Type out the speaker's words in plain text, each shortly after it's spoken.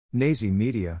Nazi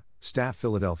Media, Staff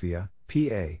Philadelphia,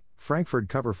 PA, Frankfurt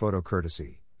cover photo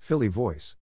courtesy, Philly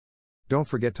Voice. Don't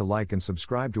forget to like and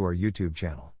subscribe to our YouTube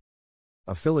channel.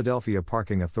 A Philadelphia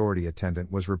parking authority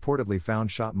attendant was reportedly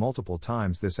found shot multiple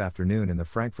times this afternoon in the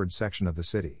Frankfurt section of the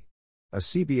city. A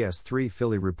CBS 3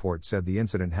 Philly report said the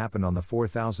incident happened on the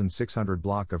 4600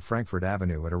 block of Frankfurt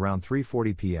Avenue at around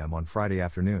 3:40 p.m. on Friday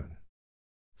afternoon.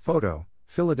 Photo,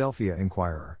 Philadelphia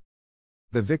Inquirer.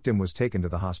 The victim was taken to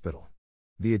the hospital.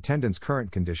 The attendant's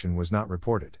current condition was not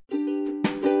reported.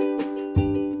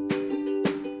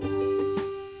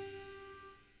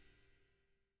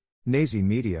 Nazi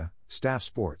Media, Staff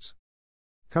Sports.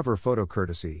 Cover photo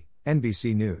courtesy,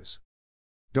 NBC News.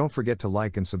 Don't forget to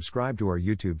like and subscribe to our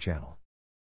YouTube channel.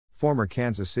 Former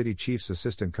Kansas City Chiefs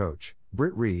assistant coach,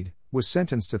 Britt Reid, was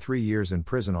sentenced to 3 years in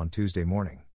prison on Tuesday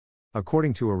morning.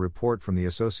 According to a report from the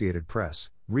Associated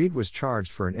Press, Reid was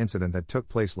charged for an incident that took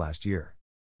place last year.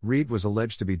 Reid was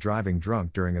alleged to be driving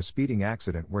drunk during a speeding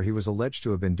accident where he was alleged to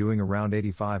have been doing around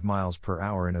 85 miles per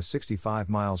hour in a 65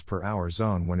 miles per hour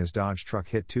zone when his Dodge truck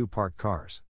hit two parked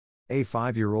cars. A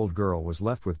 5-year-old girl was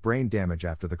left with brain damage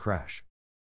after the crash.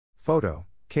 Photo,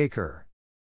 K. Kerr.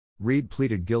 Reid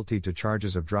pleaded guilty to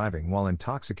charges of driving while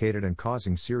intoxicated and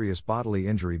causing serious bodily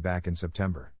injury back in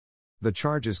September. The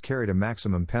charges carried a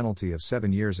maximum penalty of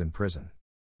 7 years in prison.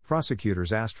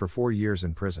 Prosecutors asked for 4 years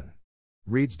in prison.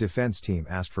 Reid's defense team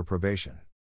asked for probation.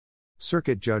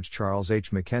 Circuit Judge Charles H.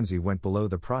 McKenzie went below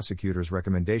the prosecutor's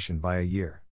recommendation by a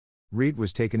year. Reid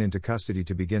was taken into custody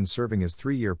to begin serving his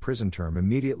 3-year prison term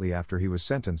immediately after he was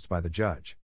sentenced by the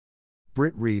judge.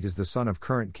 Britt Reid is the son of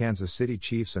current Kansas City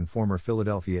Chiefs and former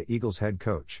Philadelphia Eagles head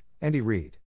coach, Andy Reid.